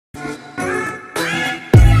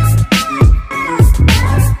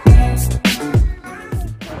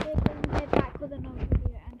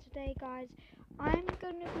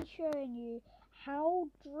showing you how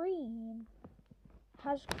Dream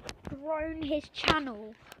has grown his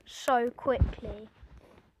channel so quickly.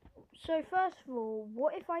 So first of all,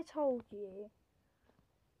 what if I told you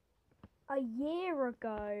a year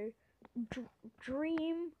ago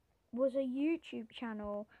Dream was a YouTube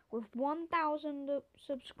channel with 1,000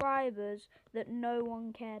 subscribers that no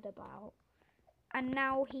one cared about, and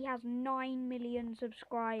now he has 9 million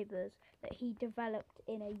subscribers that he developed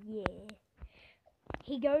in a year.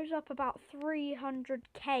 He goes up about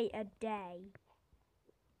 300k a day.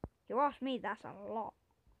 You ask me, that's a lot.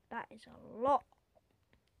 That is a lot.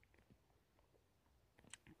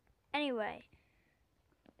 Anyway,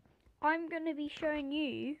 I'm going to be showing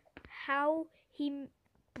you how he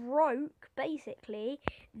broke, basically,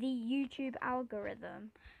 the YouTube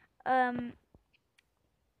algorithm.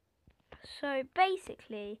 So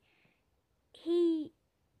basically, he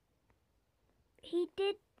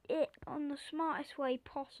did it on the smartest way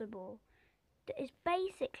possible. That is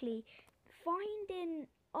basically finding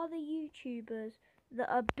other YouTubers that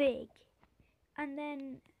are big and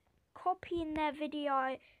then copying their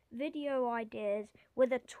video ideas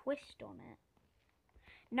with a twist on it.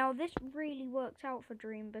 Now this really worked out for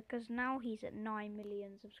Dream because now he's at 9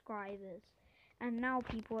 million subscribers, and now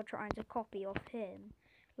people are trying to copy off him.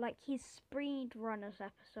 Like his Speedrunners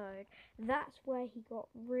episode, that's where he got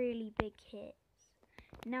really big hits.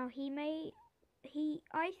 Now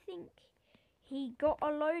I think he got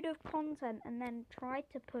a load of content and then tried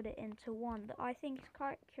to put it into one that I think is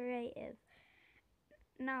quite creative.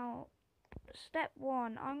 Now, step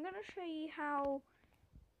 1, I'm going to show you how,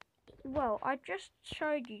 well, I just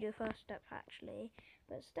showed you the first step actually,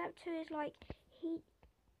 but step 2 is like,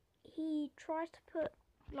 he tries to put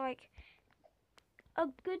like a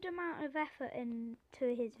good amount of effort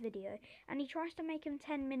into his video, and he tries to make them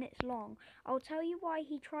 10 minutes long. I'll tell you why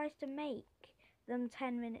he tries to make them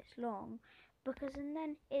 10 minutes long, because and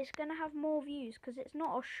then it's going to have more views, because it's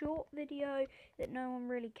not a short video that no one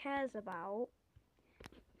really cares about,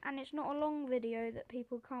 and it's not a long video that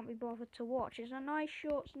people can't be bothered to watch. It's a nice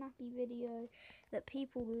short snappy video that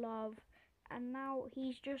people love, and now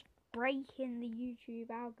he's just breaking the YouTube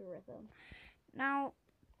algorithm. Now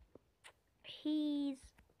he's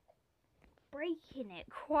breaking it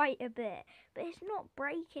quite a bit, but it's not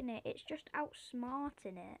breaking it, it's just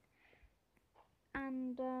outsmarting it.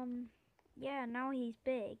 And yeah, now he's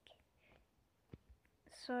big.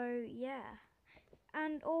 So yeah,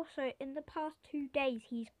 and also in the past 2 days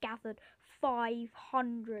he's gathered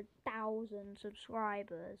 500,000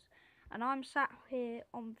 subscribers, and I'm sat here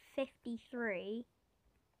on 53,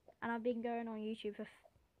 and I've been going on YouTube for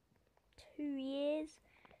 2 years,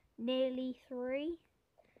 nearly 3.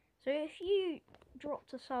 So if you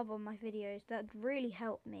dropped a sub on my videos, that'd really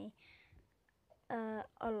help me a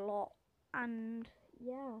lot, and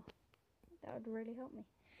yeah, that would really help me.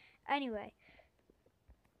 Anyway,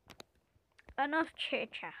 enough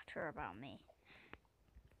chit chatter about me.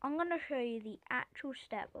 I'm gonna show you the actual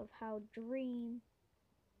step of how Dream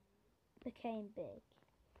became big.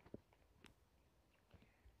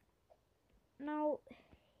 Now,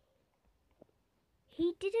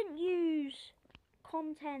 he didn't use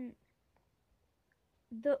content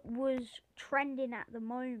that was trending at the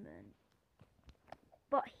moment,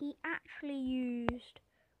 but he actually used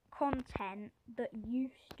content that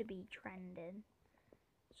used to be trending.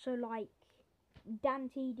 So like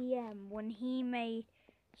DanTDM, when he made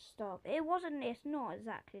stuff, it's not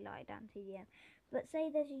exactly like DanTDM, but say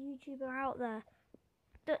there's a YouTuber out there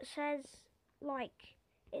that says like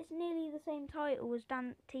it's nearly the same title as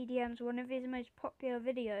DanTDM's one of his most popular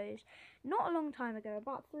videos not a long time ago,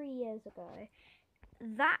 about 3 years ago,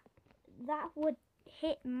 that would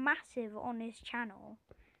hit massive on his channel.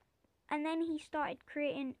 And then he started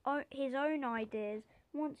creating his own ideas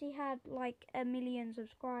once he had like 1 million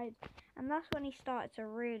subscribers, and that's when he started to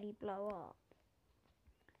really blow up.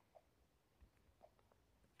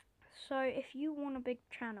 So if you want a big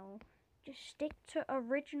channel, just stick to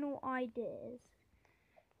original ideas,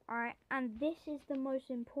 alright? And this is the most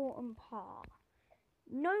important part.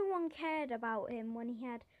 No one cared about him when he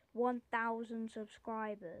had 1,000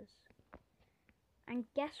 subscribers. And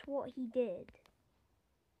guess what he did?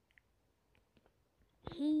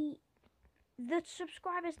 The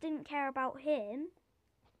subscribers didn't care about him,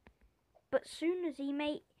 but soon as he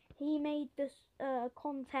made this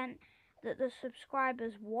content that the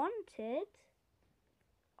subscribers wanted,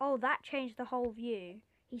 oh, that changed the whole view.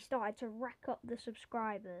 He started to rack up the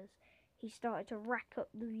subscribers. He started to rack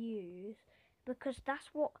up the views, because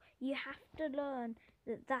that's what you have to learn,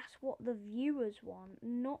 that's what the viewers want,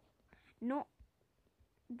 not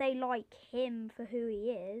they like him for who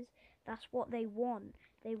he is. That's what they want.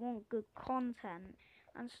 they want good content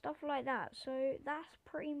and stuff like that. So that's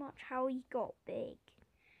pretty much how he got big,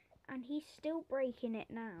 and he's still breaking it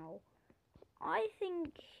now. I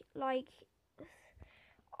think, like,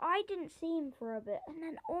 I didn't see him for a bit, and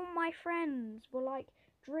then all my friends were like,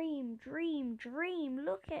 Dream, Dream, Dream,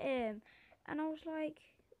 look at him. And I was like,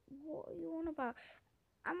 what are you on about?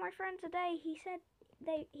 And my friend today, he said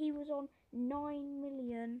he was on 9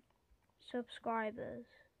 million subscribers.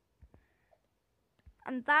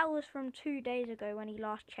 And that was from 2 days ago when he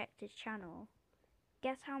last checked his channel.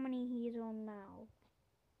 Guess how many he is on now?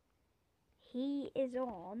 He is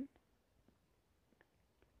on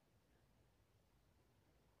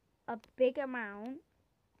a big amount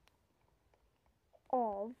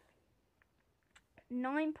of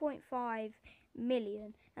 9.5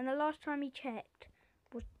 million. And the last time he checked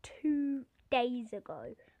was 2 days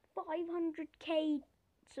ago. 500k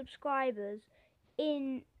subscribers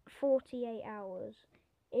in 48 hours.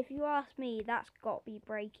 If you ask me, that's got to be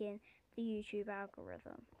breaking the YouTube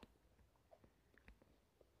algorithm.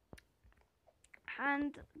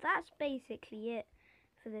 And that's basically it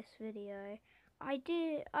for this video. I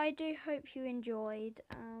do hope you enjoyed,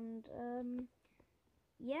 and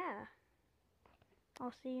yeah,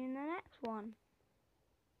 I'll see you in the next one.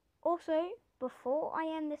 Also, before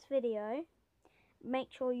I end this video, make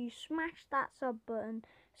sure you smash that sub button,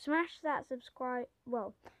 smash that subscribe,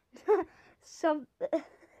 well,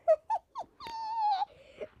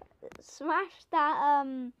 smash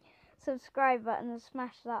that subscribe button and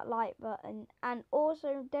smash that like button, and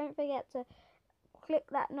also don't forget to click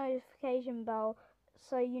that notification bell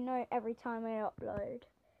so you know every time I upload.